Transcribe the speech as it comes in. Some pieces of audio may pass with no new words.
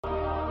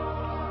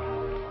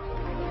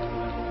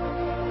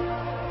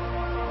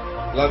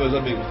Olá, meus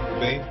amigos, tudo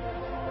bem?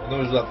 Meu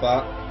nome é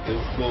Josafá, eu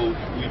sou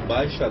o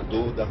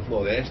embaixador da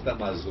Floresta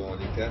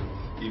Amazônica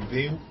e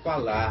venho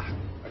falar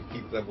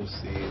aqui para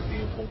você,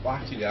 venho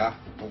compartilhar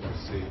com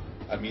você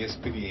a minha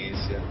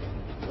experiência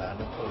lá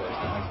na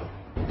Floresta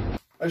Amazônica.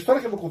 A história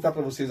que eu vou contar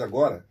para vocês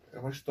agora é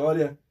uma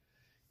história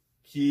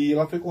que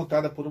ela foi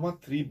contada por uma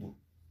tribo,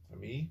 para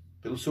mim,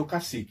 pelo seu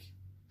cacique.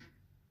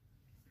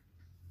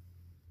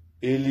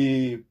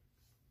 Ele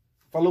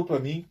falou para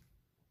mim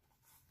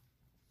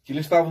que ele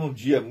estava num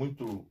dia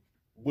muito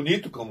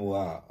bonito,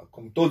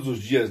 como todos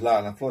os dias lá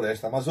na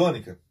Floresta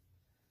Amazônica,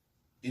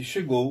 e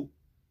chegou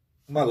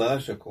uma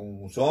lancha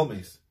com uns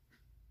homens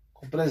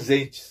com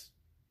presentes.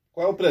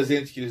 Qual é o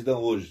presente que eles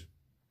dão hoje?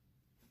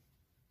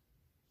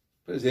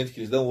 O presente que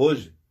eles dão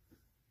hoje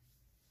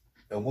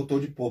é o motor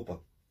de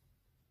popa.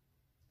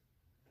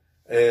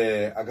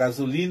 É a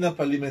gasolina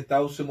para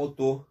alimentar o seu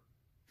motor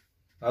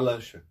na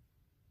lancha.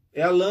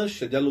 É a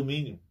lancha de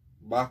alumínio,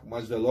 o barco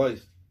mais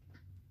veloz.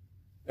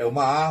 É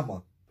uma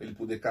arma para ele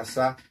poder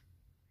caçar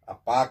a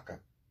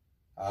paca,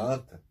 a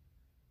anta,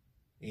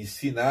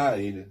 ensinar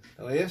ele.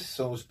 Então esses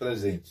são os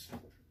presentes.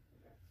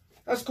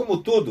 Mas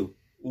como tudo,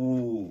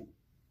 o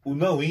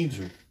não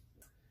índio,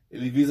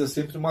 ele visa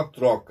sempre uma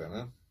troca,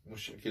 né?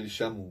 Que eles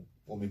chamam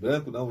homem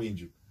branco, não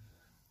índio.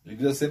 Ele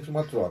visa sempre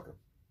uma troca.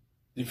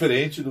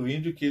 Diferente do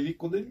índio que ele,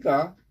 quando ele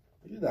dá,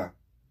 ele dá.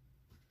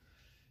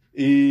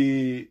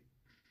 E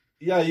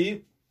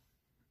aí,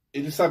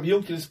 eles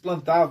sabiam que eles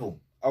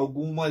plantavam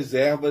algumas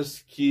ervas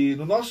que,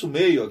 no nosso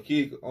meio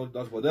aqui, onde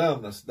nós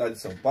moramos, na cidade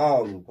de São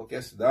Paulo,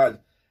 qualquer cidade,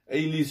 é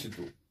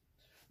ilícito.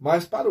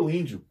 Mas para o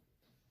índio,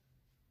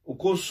 o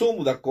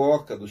consumo da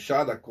coca, do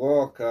chá da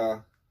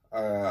coca,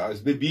 as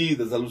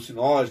bebidas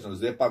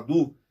alucinógenas, o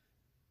epadu,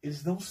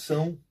 eles não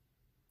são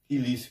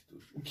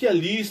ilícitos. O que é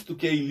lícito, o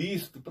que é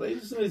ilícito, para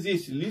eles não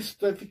existe.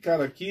 Lícito é ficar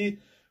aqui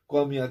com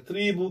a minha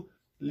tribo,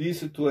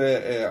 lícito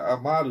é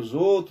amar os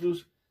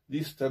outros,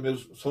 lícito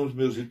são os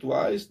meus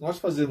rituais, nós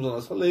fazemos a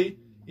nossa lei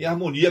em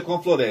harmonia com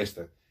a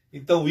floresta.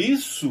 Então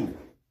isso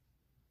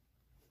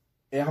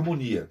é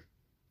harmonia.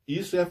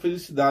 Isso é a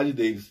felicidade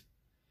deles.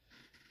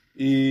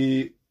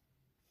 E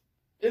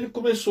ele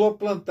começou a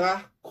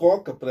plantar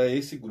coca para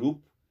esse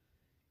grupo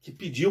que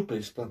pediu para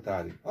eles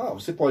plantarem.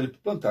 Você pode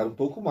plantar um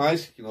pouco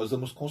mais, que nós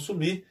vamos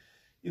consumir,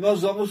 e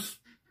nós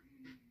vamos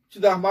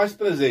te dar mais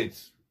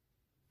presentes.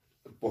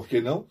 Por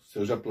que não? Se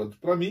eu já planto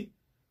para mim,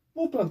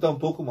 vou plantar um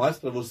pouco mais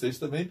para vocês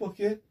também,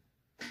 porque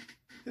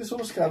eles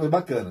são uns caras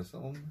bacanas,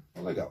 são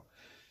legal.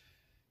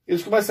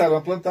 Eles começaram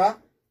a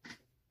plantar,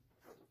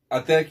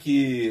 até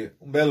que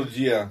um belo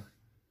dia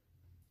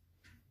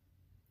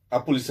a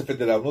Polícia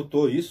Federal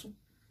notou isso,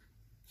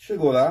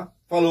 chegou lá,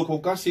 falou com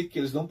o cacique que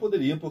eles não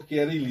poderiam, porque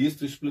era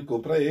ilícito, explicou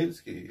para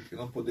eles que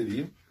não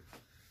poderiam.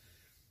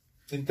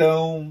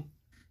 Então,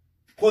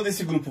 quando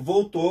esse grupo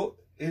voltou,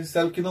 eles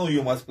disseram que não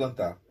iam mais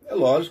plantar. É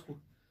lógico,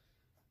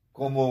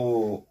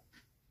 como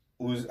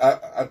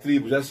a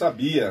tribo já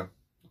sabia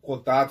o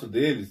contato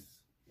deles,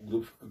 o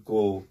grupo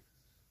ficou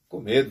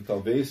com medo,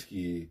 talvez,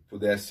 que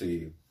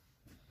pudesse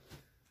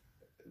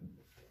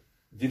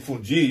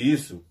difundir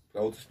isso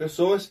para outras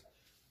pessoas,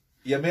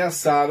 e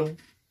ameaçaram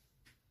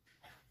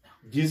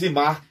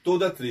dizimar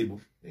toda a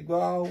tribo,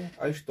 igual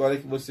a história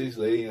que vocês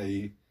leem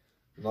aí,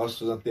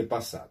 nossos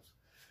antepassados.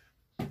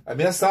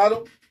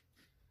 Ameaçaram,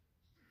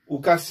 o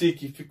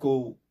cacique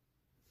ficou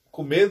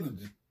com medo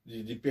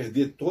de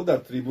perder toda a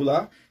tribo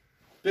lá,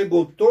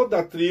 pegou toda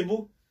a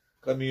tribo,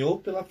 caminhou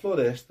pela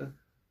floresta,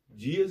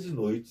 dias e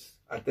noites,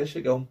 até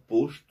chegar a um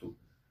posto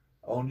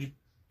onde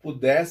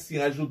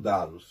pudessem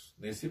ajudá-los.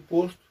 Nesse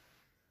posto,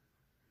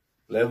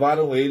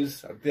 levaram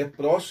eles até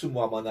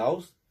próximo a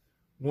Manaus,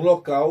 num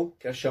local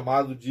que é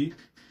chamado de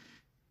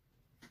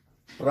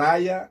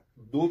Praia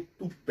do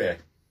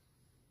Tupé.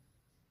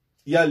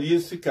 E ali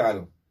eles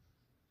ficaram.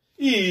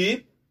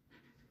 E,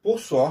 por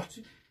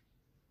sorte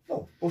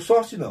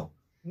não,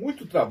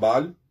 muito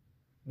trabalho,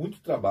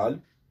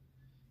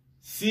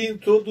 se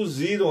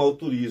introduziram ao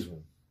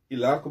turismo. E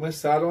lá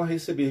começaram a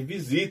receber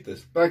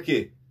visitas. Para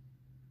quê?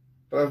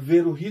 Para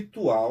ver o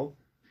ritual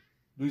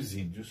dos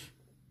índios.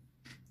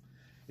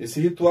 Esse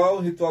ritual é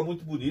um ritual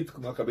muito bonito,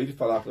 como eu acabei de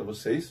falar para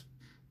vocês.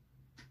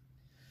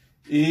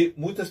 E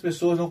muitas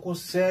pessoas não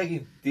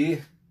conseguem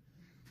ter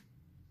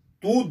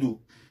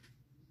tudo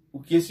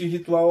o que esse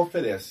ritual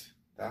oferece.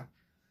 Tá?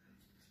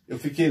 Eu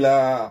fiquei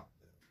lá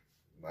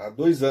há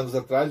 2 anos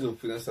atrás, eu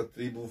fui nessa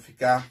tribo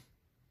ficar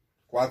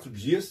 4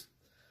 dias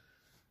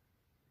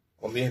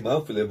com a minha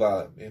irmã, fui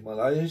levar a minha irmã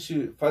lá, e a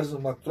gente faz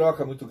uma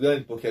troca muito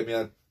grande, porque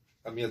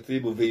a minha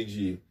tribo vem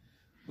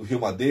do Rio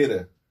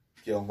Madeira,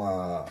 que é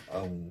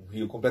um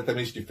rio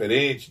completamente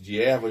diferente, de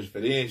ervas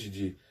diferentes,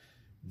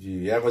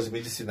 de ervas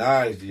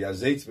medicinais, de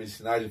azeites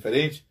medicinais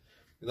diferentes.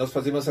 E nós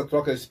fazemos essa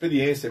troca de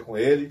experiência com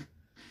ele.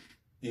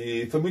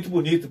 E foi muito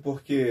bonito,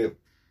 porque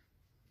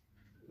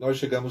nós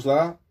chegamos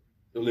lá,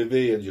 eu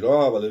levei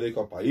andiroba, levei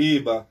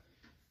copaíba,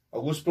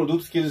 alguns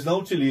produtos que eles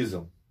não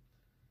utilizam.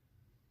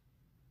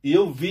 E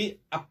eu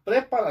vi a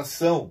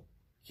preparação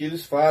que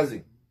eles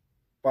fazem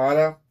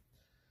para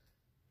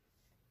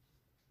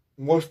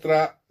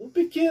mostrar um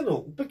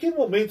pequeno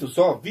momento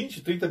só,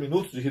 20, 30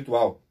 minutos de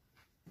ritual.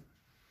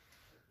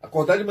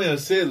 Acordar de manhã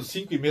cedo,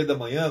 5:30 da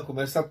manhã,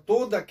 começar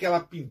toda aquela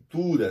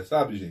pintura,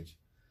 sabe, gente?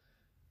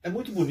 É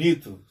muito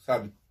bonito,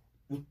 sabe?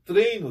 O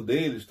treino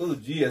deles, todo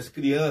dia, as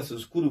crianças,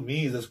 os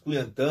curumins, as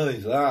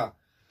cunhantãs lá,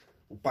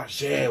 o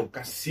pajé, o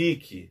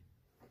cacique,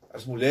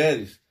 as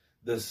mulheres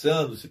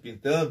dançando, se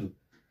pintando,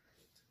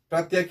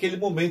 para ter aquele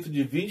momento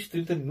de 20,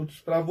 30 minutos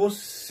para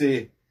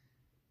você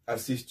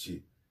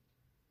assistir.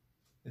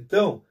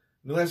 Então,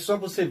 não é só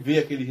você ver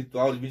aquele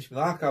ritual de 20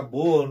 minutos,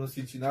 acabou, não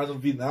senti nada, não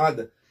vi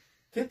nada.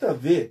 Tenta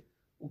ver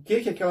o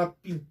que aquela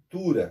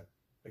pintura,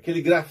 aquele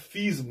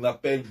grafismo na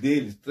pele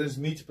deles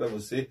transmite para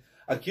você.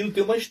 Aquilo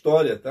tem uma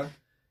história, tá?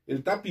 Ele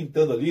está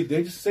pintando ali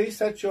desde 6,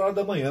 7 horas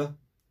da manhã.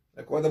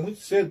 Acorda muito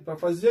cedo para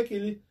fazer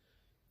aquele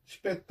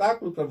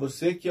espetáculo para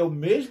você, que é o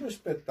mesmo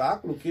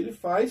espetáculo que ele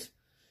faz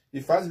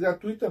e faz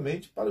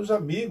gratuitamente para os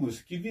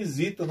amigos que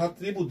visitam na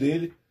tribo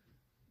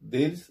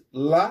deles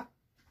lá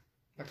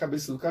na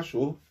Cabeça do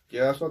Cachorro, que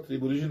é a sua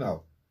tribo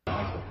original.